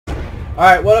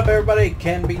Alright, what up everybody?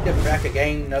 Can be different back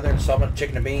again. Another installment of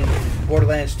Chicken and Bean.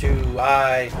 Borderlands 2.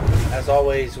 As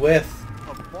always, with...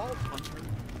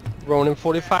 Ronin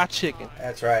 45 chicken.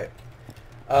 That's right.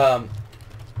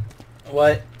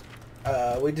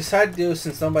 We decided to do,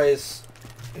 since somebody's...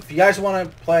 If you guys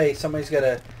want to play, somebody's got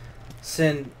to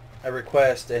send a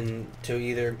request and to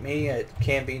either me at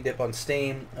Can Be Dip on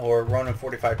Steam or Ronin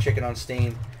 45 Chicken on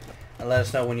Steam. And let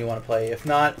us know when you want to play. If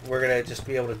not, we're going to just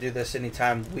be able to do this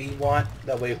anytime we want.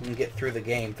 That way we can get through the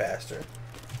game faster.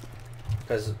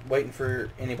 Because waiting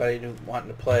for anybody to wanting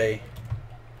to play,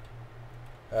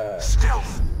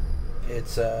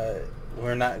 it's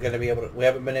we're not going to be able to. We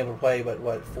haven't been able to play, but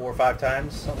what, 4 or 5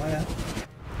 times, something like that.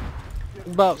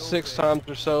 About 6 times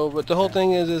or so. But the whole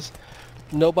thing is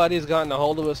nobody's gotten a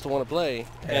hold of us to want to play,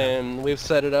 and we've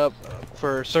set it up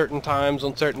for certain times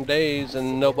on certain days,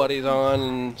 and nobody's on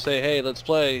and say, hey, let's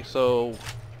play. So,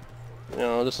 you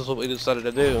know, this is what we decided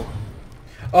to do.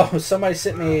 Oh, somebody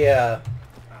sent me a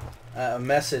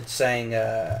message saying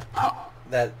that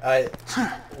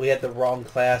we had the wrong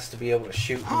class to be able to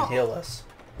shoot and heal us.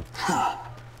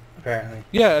 Apparently.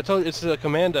 Yeah, I told you, it's a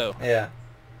commando. Yeah.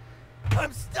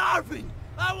 I'm starving.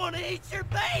 I want to eat your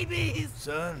babies!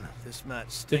 Son, this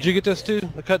might stink. Did you get this too?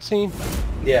 The cutscene?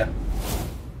 Yeah.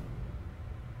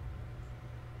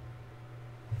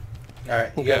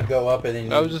 Alright, you gotta go up and then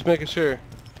you... I was just making sure.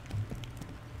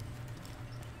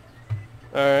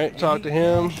 Alright, talk to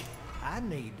him. I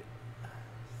need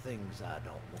things I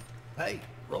don't want. Hey,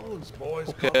 Roland's boys.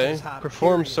 Okay,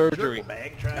 perform surgery.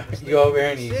 You go over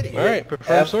here and you... Alright,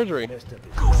 perform surgery.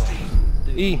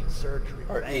 E. Surgery.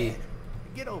 Or E.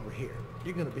 Get over here.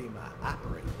 You're gonna be my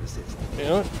operating assistant. You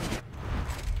know what?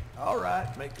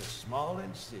 Alright, make a small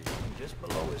incision just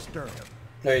below his sternum.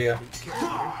 There you go. Be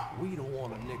careful. We don't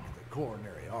want to nick the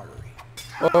coronary artery.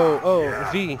 Oh,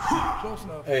 V. Close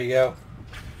enough. There you go.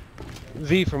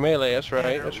 V for melee, that's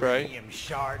right, that's right.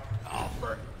 Shard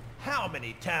offer. How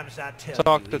many times I tell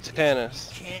Talk you to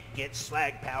Titanus. you can't get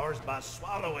slag powers by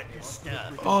swallowing your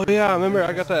stuff. Oh yeah, I remember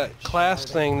I got that class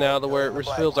thing now to where it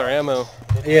refills our ammo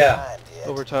Yeah.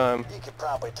 over time. You could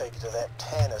probably take it to that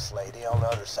Tannis lady on the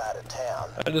other side of town.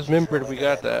 I just remembered we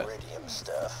got that. Iridium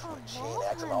stuff, but she ain't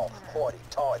acting all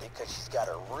hoity-toity because she's got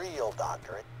a real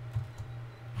doctorate.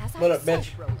 As What I up, said,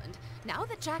 bitch? Roland, now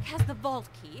that Jack has the vault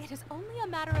key, it is only a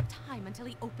matter of time until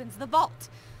he opens the vault.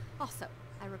 Also,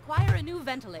 I require a new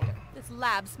ventilator. This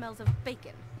lab smells of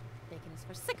bacon. Bacon is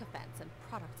for sycophants and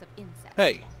products of insects.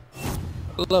 Hey,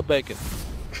 I love bacon.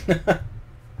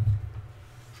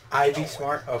 Ivy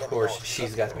Smart? Of course,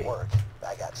 she's got to be. Work.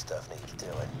 I got stuff needs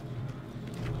doing.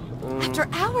 After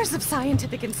hours of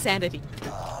scientific insanity.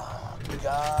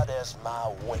 God is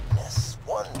my witness.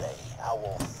 One day I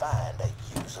will find a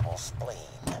usable spleen.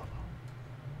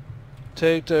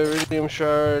 Take the iridium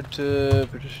shard to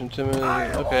petition Timothy.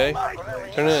 Okay,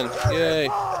 turn in. Yay.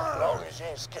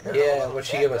 Yeah, what'd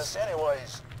she give us?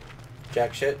 Anyways.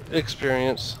 Jack shit?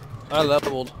 Experience. I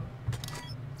leveled.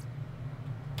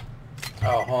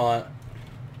 Oh, hold on.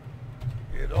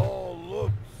 It all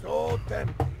looks so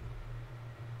tempting.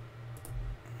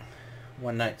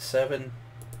 197.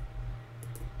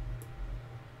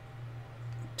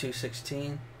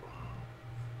 216.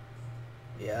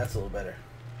 Yeah, that's a little better.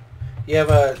 You have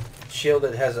a shield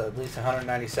that has at least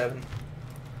 197.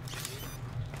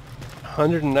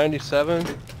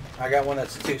 197. I got one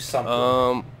that's 2 something.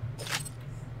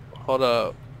 Hold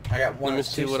up. I got one Let me that's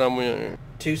see 2, what I'm wearing.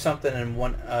 2 something and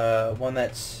one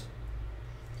that's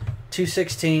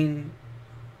 216,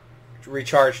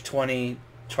 recharge 20,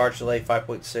 charge delay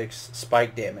 5.6,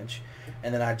 spike damage,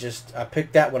 and then I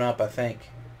picked that one up, I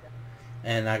think,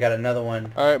 and I got another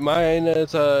one. All right, mine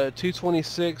is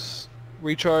 226,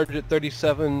 recharge at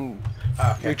 37,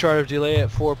 Okay. recharge delay at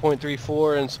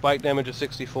 4.34, and spike damage at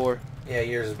 64. Yeah,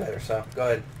 yours is better, so go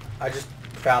ahead. I just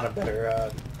found a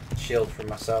better shield for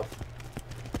myself.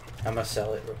 I'm gonna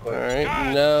sell it real quick. All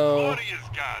right, now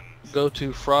go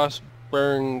to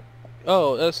Frostburn.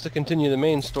 Oh, that's to continue the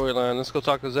main storyline. Let's go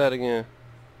talk to Zed again.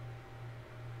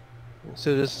 Let's see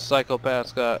what this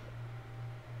psychopath's got.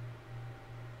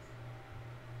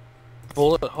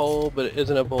 Bullet hole, but it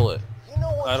isn't a bullet. You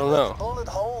know what? I don't know. Bullet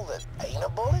hole that ain't a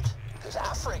bullet? Because I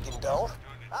freaking don't.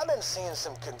 I've been seeing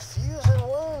some confusing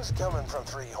wounds coming from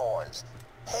Three Horns.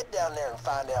 Head down there and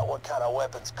find out what kind of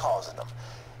weapon's causing them.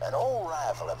 An old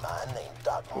rival of mine named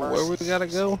Doc Mercy. Where we gotta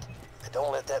go?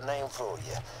 Don't let that name fool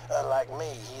you. Unlike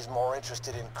me, he's more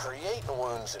interested in creating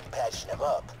wounds and patching them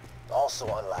up. Also,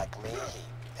 unlike me, he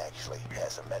actually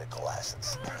has a medical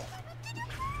license.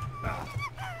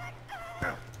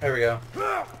 There we go.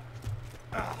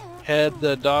 Had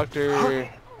the doctor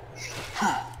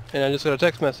And I just got a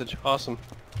text message. Awesome.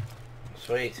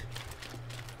 Sweet.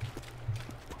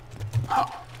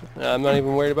 I'm not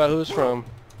even worried about who it's from.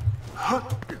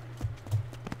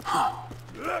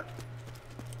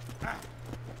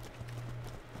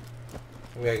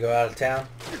 We gotta go out of town?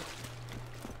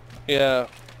 Yeah.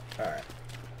 Alright.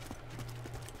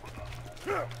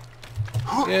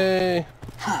 Yay.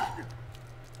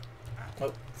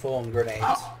 Oh, full on grenades.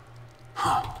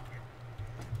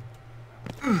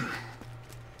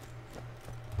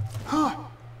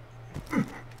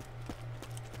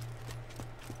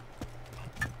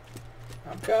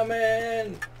 I'm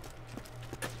coming!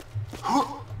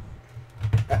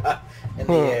 In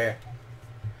the air.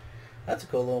 That's a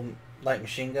cool little light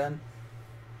machine gun.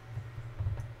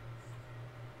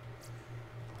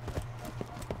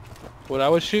 What I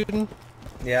was shooting?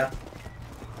 Yeah.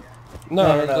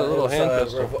 No, it's a It little was hand a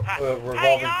pistol.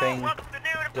 revolving thing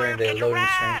during the loading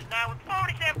screen. Now with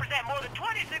 47% more than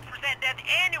 26% death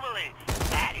annually.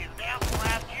 That is down from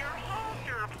last year's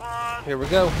soldier applause. Here we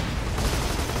go.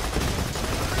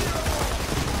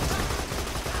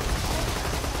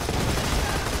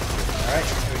 Alright,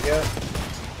 here we go.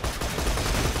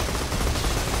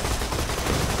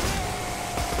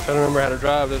 I don't remember how to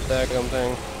drive this daggum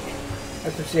thing.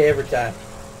 That's what you say every time.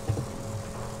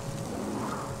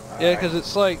 Yeah, because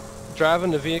it's like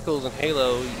driving the vehicles in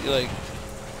Halo. Like,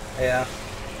 Yeah.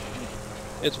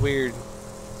 it's weird.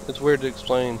 It's weird to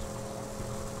explain.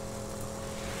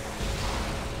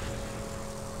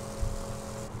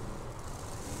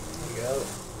 There we go.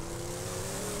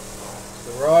 To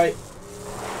the right.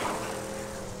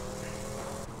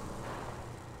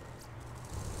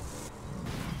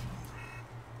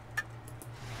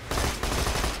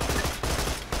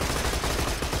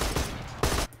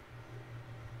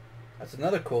 That's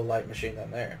another cool light machine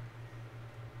gun there.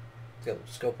 It's got a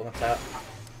little scope on the top.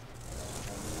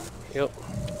 Yep.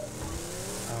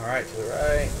 Alright, to the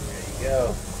right. There you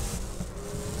go.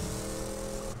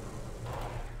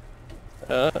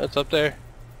 It's up there.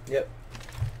 Yep.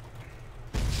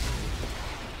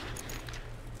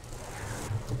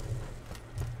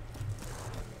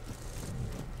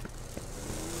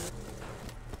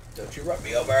 Don't you run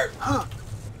me over.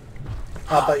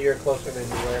 I thought you were closer than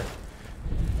you were.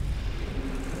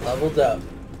 Leveled up.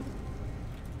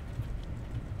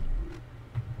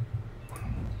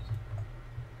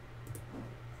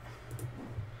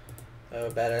 Oh,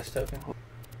 badass token.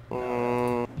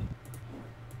 Mm,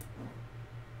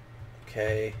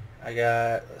 Okay, I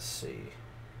got, let's see.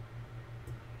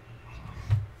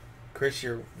 Increase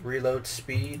your reload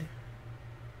speed.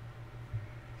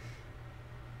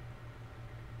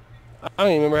 I don't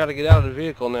even remember how to get out of the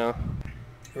vehicle now.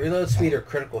 Reload speed or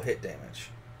critical hit damage.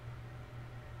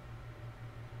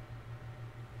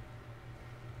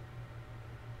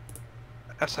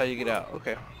 That's how you get out.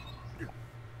 Okay.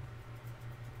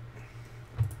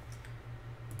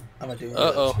 I'm gonna do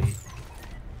reload Uh-oh. speed.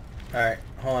 Alright,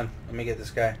 hold on. Let me get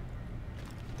this guy.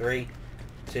 3,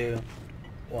 2,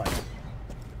 1.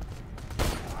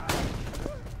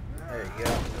 There you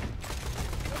go.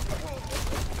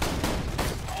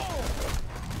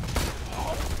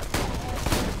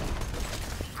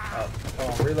 Oh,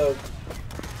 come on, reload.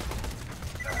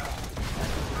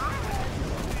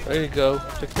 There you go.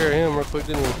 Took care of him real quick,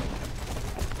 didn't we?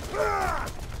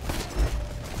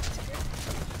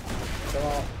 Come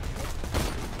on.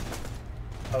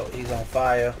 Oh, he's on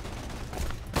fire.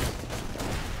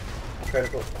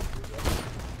 Critical.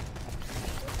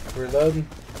 Reloading.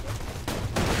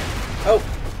 Oh!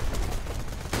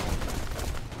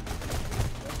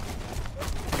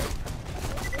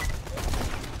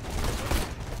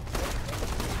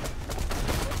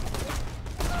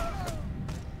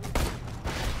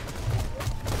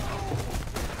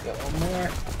 Got one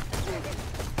more.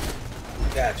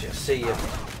 Gotcha. See ya.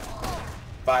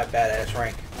 5 badass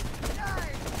rank.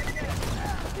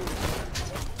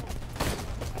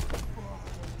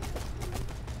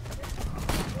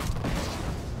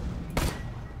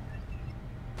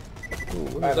 Ooh,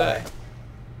 what Bye is bye. that?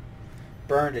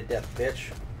 Burned to death,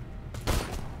 bitch.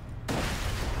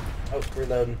 Oh,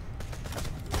 reloading.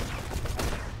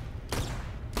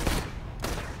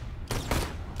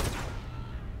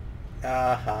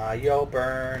 You're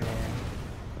burning.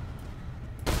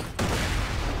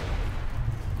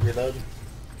 Reloading.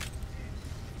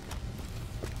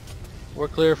 We're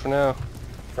clear for now.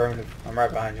 Affirmative. I'm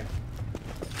right behind you.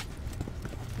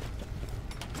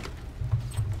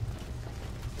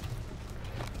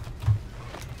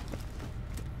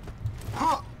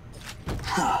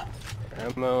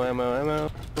 Ammo, ammo,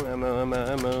 ammo, ammo, ammo,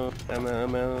 ammo, ammo,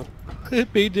 ammo.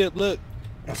 B-dip, look,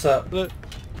 What's up? look.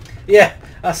 Yeah,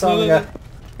 I saw Look, the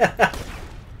guy.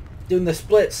 doing the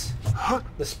splits.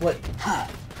 The split.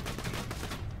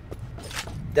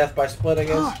 Death by split, I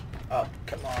guess. Oh,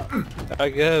 come on. I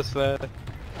guess, man.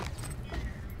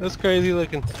 That's crazy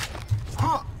looking.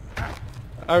 I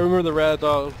remember the rad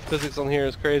dog physics on here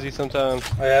is crazy sometimes.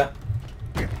 Oh yeah?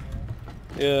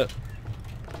 Yeah.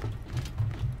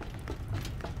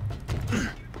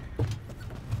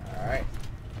 Alright.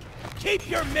 Keep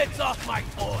your mitts off my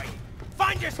toy!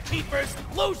 Finders keepers,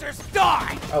 losers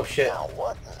die! Oh shit. Now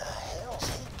what in the hell's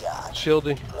he got?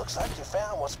 Shieldy. Looks like you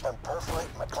found what's been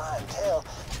perforating my clientele.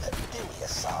 Do me a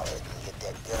solid and get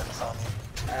that gun from him.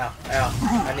 Ow, ow.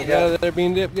 I need Get out help. of there,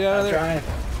 Bean Dip. Get out of I'm there. trying.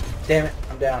 Damn it,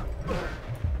 I'm down.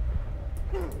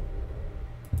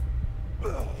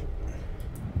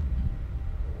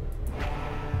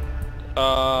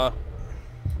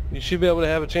 You should be able to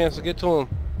have a chance to get to him.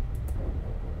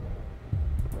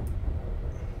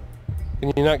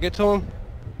 Can you not get to him?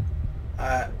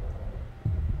 I'm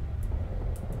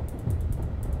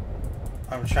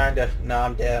trying to... No,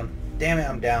 I'm down. Damn it,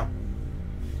 I'm down.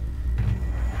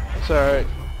 It's alright.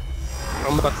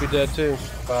 I'm about to be dead too.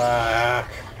 Fuck.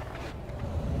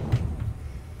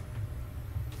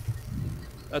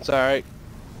 That's alright.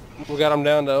 We got him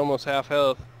down to almost half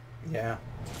health. Yeah.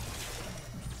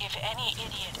 If any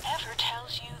idiot ever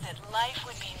tells you that life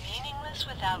would be meaningless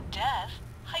without death,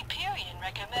 Hyperion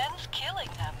recommends killing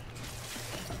them.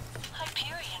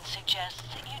 Hyperion suggests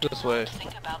that you do This not way.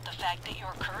 think about the fact that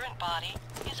your current body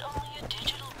is only a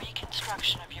digital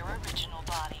reconstruction of your original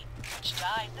body, which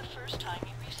died the first time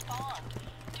you respawned.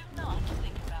 Do not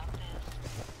think about this.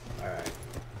 Alright.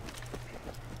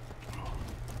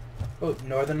 Oh,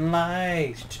 Northern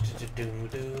Lights.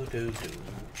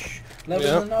 Love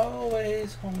Yeah. isn't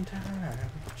always home time.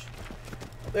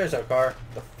 There's our car.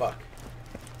 The fuck.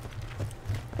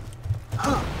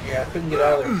 Yeah, I couldn't get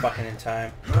out of there fucking in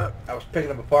time. I was picking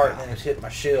them apart and then it was hitting my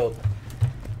shield.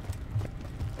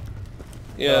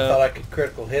 Yeah. So I thought I could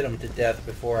critical hit him to death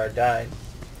before I died.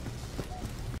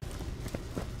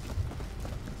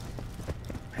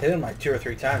 I hit him like 2 or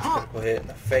 3 times, critical hit in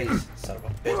the face, son of a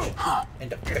bitch. In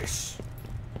the face.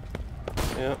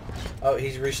 Yeah. Oh,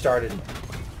 he's restarted.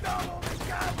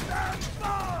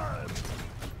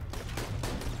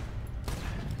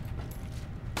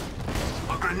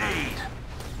 A grenade!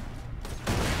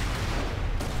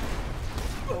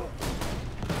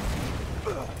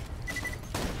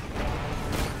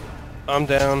 I'm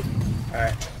down.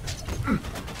 Alright.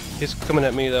 He's coming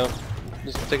at me though.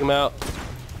 Just take him out.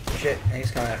 Shit, and he's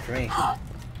coming after me.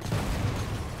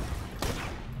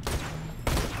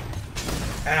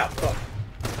 Ow, fuck.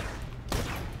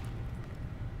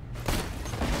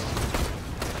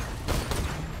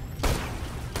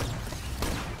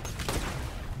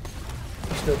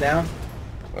 You still down?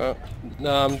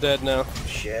 No, I'm dead now.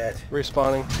 Shit.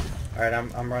 Respawning. Alright,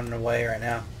 I'm running away right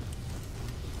now.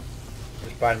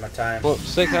 Just biding my time. Well,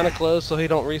 stay kind of close so he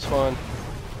don't respawn.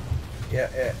 Yeah,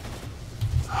 yeah.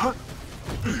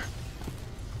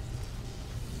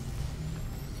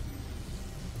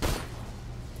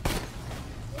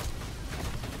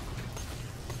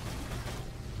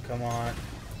 Come on.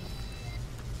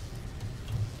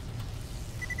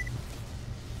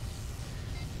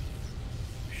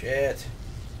 Shit.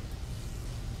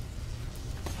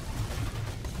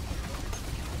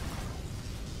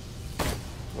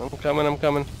 I'm coming, I'm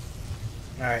coming.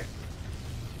 Alright.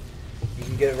 You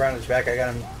can get around his back. I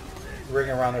got him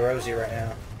ringing around the rosy right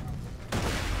now.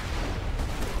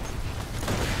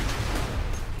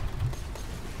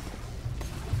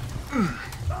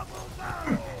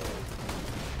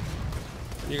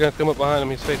 You're gonna come up behind him,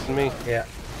 he's facing me. Yeah.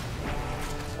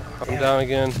 I'm down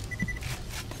again.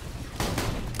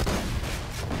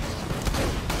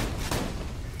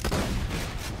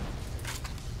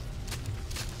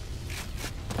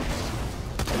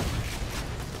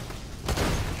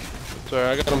 Sorry,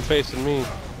 I got him facing me.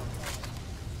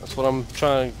 That's what I'm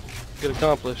trying to get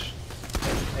accomplished.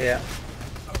 Yeah.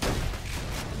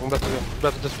 I'm about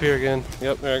to disappear again.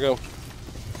 Yep, there I go.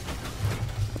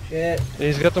 Shit.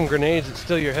 He's got them grenades that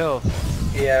steal your health.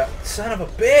 Yeah. Son of a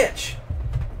bitch!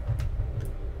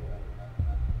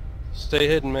 Stay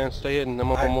hidden, man. Stay hidden. I'm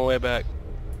on my way back.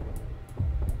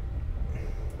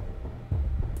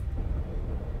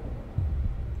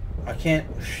 I can't...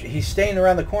 He's staying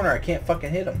around the corner. I can't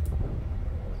fucking hit him.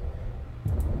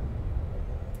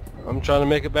 I'm trying to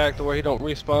make it back to where he don't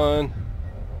respawn.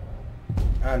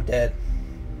 I'm dead.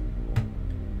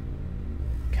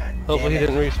 God Hopefully he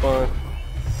damn it. didn't respawn.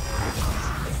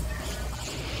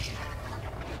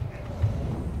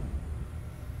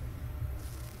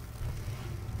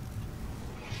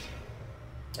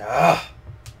 Ah!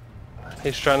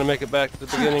 He's trying to make it back to the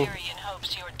beginning. Hyperion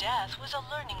hopes your death was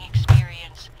a learning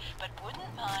experience, but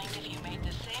wouldn't mind if you made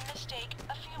the same mistake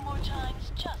a few more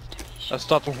times just to be sure. I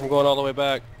stopped him from going all the way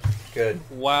back. Good.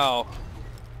 Wow.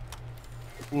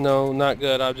 No, not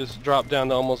good. I just dropped down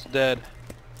to almost dead.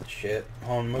 Shit.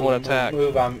 Hold on, move, One move, attack.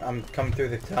 move. I'm coming through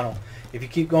the tunnel. If you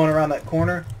keep going around that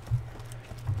corner,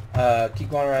 keep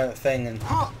going around that thing and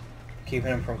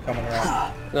keeping him from coming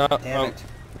around. No, Damn it.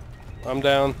 I'm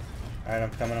down. Alright,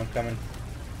 I'm coming.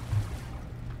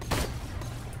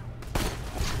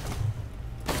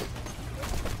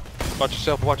 Watch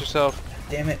yourself, watch yourself.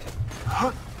 Damn it.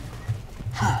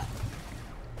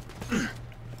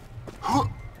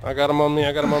 I got him on me,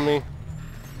 I got him on me.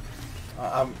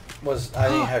 I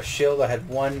didn't have shield. I had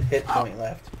 1 hit point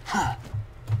left.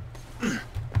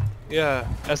 Yeah,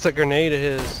 that's that grenade of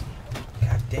his.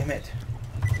 God damn it.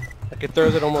 Like it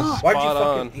throws it almost Why'd you spot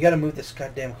fucking... on. You gotta move this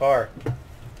goddamn car.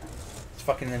 It's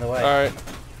fucking in the way. Alright.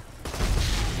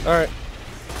 Alright.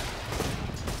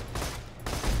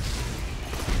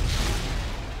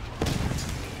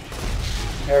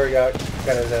 There we go.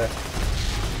 Got it.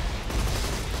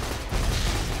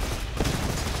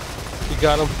 You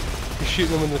got him. You're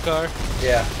shooting him in the car.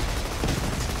 Yeah.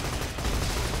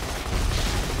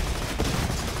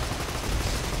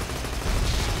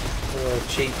 A little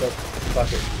cheap, but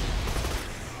fuck it.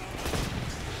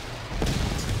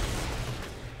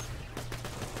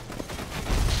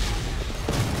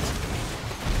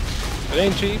 It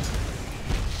ain't cheap.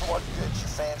 What good's your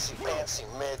fancy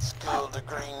mid-school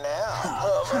degree now,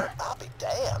 Hover? I'll be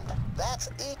damned. That's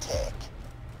E-Tech.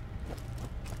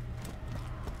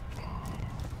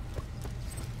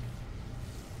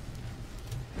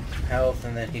 Health,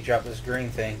 and then he dropped this green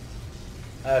thing.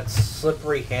 It's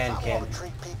slippery hand I want cannon. to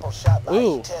treat people shot by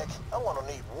Ooh. E-Tech. I want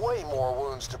to need way more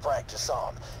wounds to practice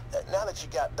on. Now that you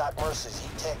got Doc Mercer's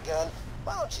E-Tech gun,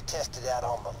 why don't you test it out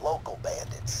on the local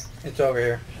bandits? It's over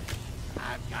here.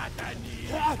 I've got the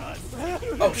need.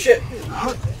 Oh shit!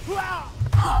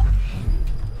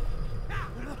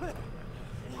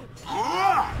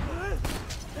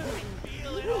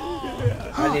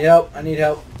 I need help. I need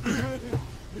help.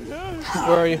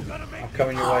 Where are you? I'm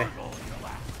coming your way.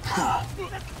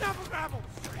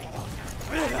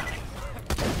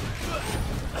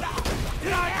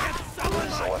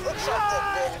 So it looks like that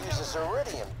gun uses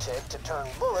iridium tech to turn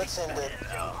bullets into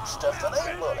stuff that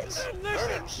ain't bullets.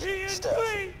 Energy stuff.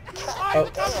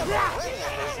 God damn,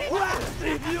 iridium is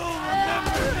weird.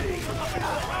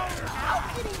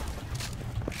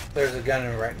 There's a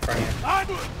gun right in front of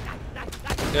you.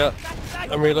 Yeah.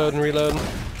 I'm reloading.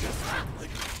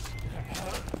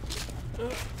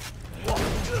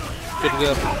 Get it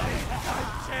up.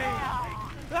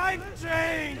 I've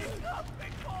changed.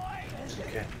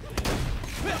 Okay.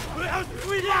 I've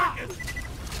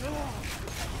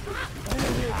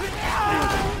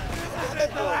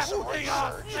been doing some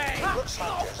research. Looks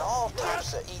like there's all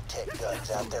types of E-Tech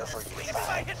guns out there for you to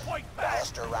find.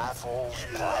 Blaster rifles,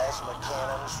 plasma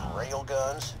cannons, rail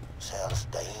guns. Sounds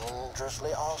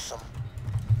dangerously awesome.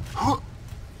 Oh,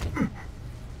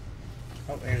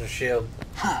 here's a shield.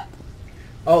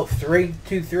 Oh,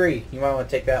 323. You might want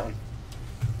to take that one.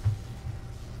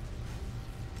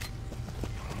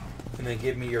 And then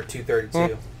give me your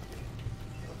 232.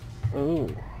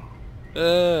 Ooh.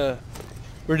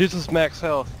 Reduces max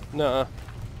health. Nuh-uh.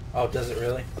 Oh, does it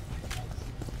really?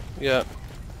 Yeah.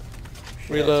 Shit.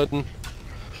 Reloading.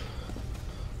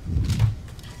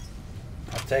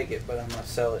 I'll take it, but I'm gonna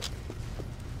sell it.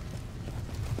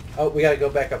 Oh, we gotta go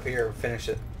back up here and finish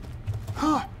it.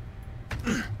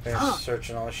 Finish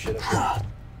searching all this shit up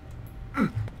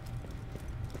here.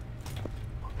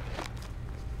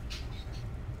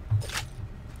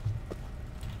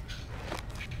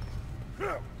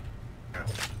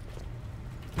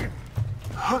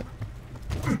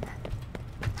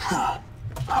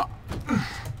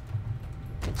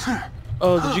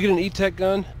 Oh, did you get an E-Tech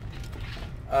gun?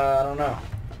 I don't know.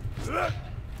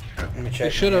 Let me check.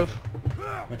 You should have.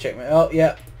 Let me check my. Oh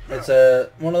yeah, it's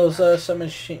one of those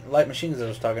light machines that I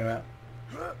was talking about.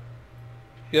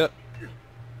 Yep.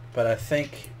 But I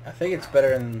think it's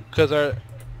better than. Because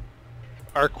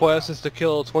our quest is to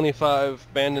kill 25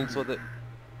 bandits with it.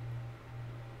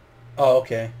 Oh,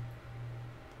 okay.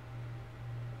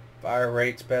 Fire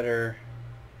rate's better.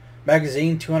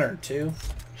 Magazine 202.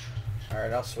 All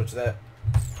right, I'll switch that.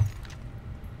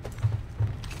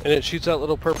 And it shoots out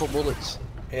little purple bullets.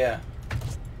 Yeah.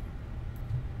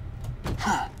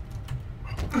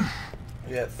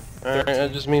 Yeah. Alright,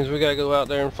 that just means we gotta go out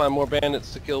there and find more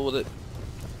bandits to kill with it.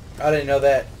 I didn't know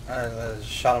that. I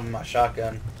shot him with my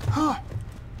shotgun.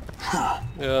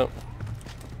 Yeah.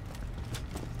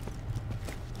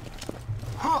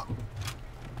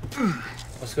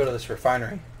 Let's Let's go to this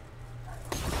refinery.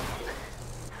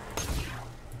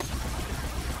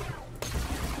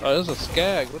 Oh, there's a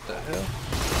skag. What the hell?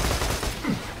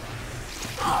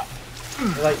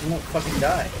 Like, you won't fucking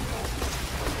die.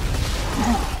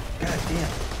 God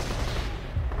damn.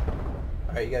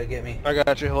 Alright, you gotta get me. I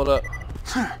got you. Hold up.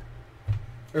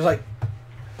 There's like...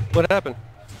 What happened?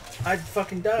 I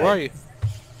fucking died. Where are you?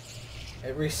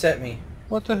 It reset me.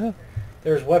 What the hell?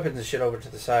 There's weapons and shit over to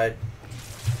the side.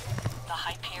 The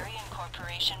Hyperion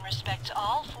Corporation respects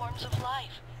all forms of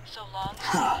life, so long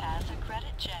as it has a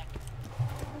credit check.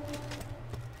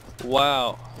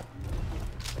 Wow.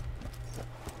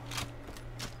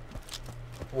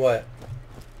 What?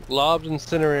 Lobbed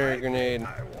incendiary grenade.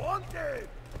 I want it.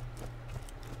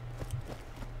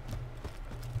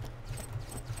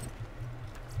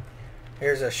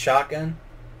 Here's a shotgun.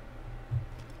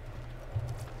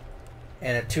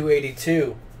 And a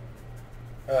 282.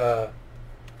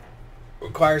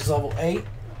 Requires level 8.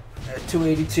 A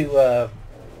 282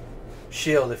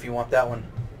 shield if you want that one.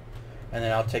 And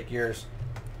then I'll take yours.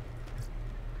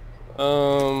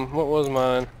 What was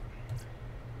mine?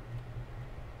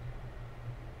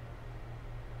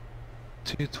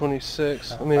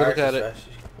 226. Let me look at it.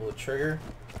 Pull the trigger.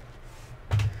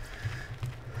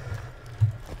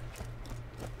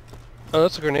 Oh,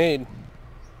 that's a grenade.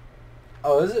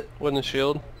 Oh, is it? Wasn't a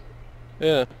shield.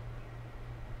 Yeah.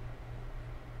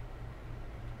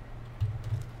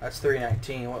 That's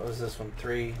 319. What was this one?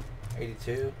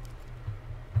 382?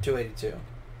 282.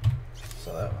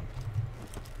 So that one.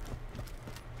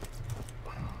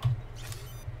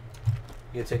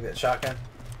 You gonna take that shotgun?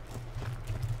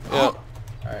 Yeah.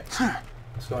 Alright.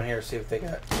 Let's go in here and see what they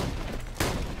got.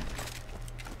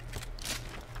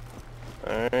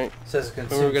 Alright. It says it We're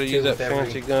consumes gonna 2 use that with every...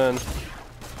 fancy gun.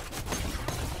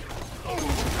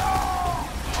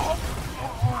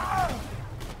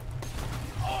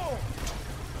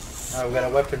 Oh, we got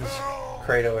a weapons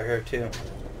crate over here too.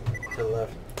 To the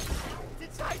left.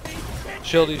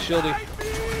 Shieldy, shieldy.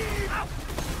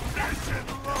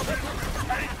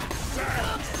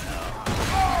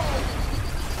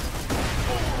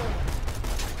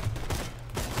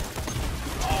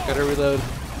 Gotta reload.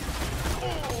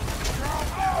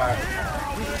 Alright.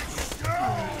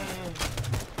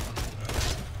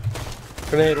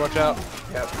 Grenade, watch out.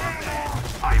 Yep.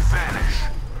 I vanish.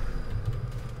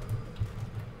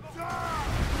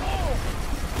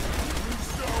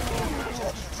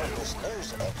 From this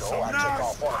news echo, I took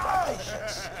off one of my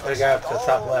patients. There's a guy up to the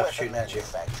top left shooting at you.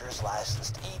 Manufacturers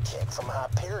licensed E-Tech from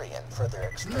Hyperion for their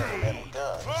experimental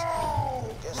guns.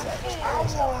 Guess that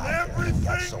explains how Hyperion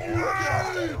got so rich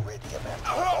off their iridium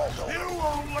after Waldo.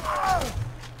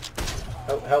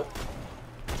 Oh, help.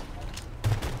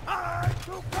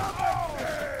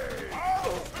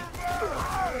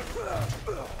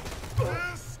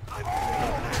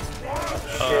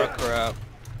 Oh crap.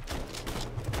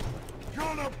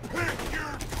 Gonna pick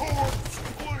your corpse,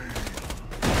 please.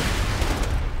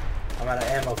 I'm out of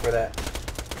ammo for that.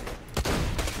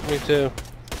 Me too.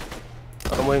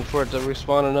 I'm waiting for it to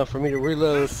respawn enough for me to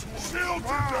reload. Shield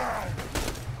down.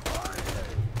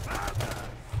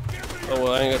 Oh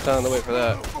well, I ain't got time to wait for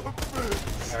that.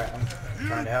 Alright, I'm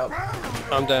trying to help.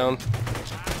 I'm down.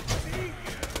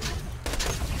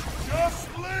 Just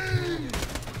leave.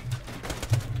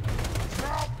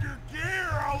 Drop your gear,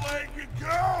 I'll let you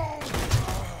go.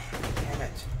 Damn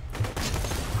it.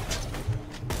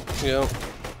 Yeah.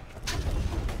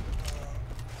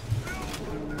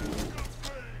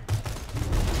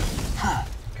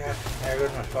 God, there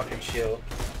goes my fucking shield.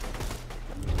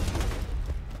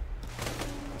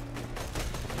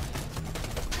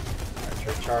 Alright,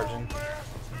 start charging.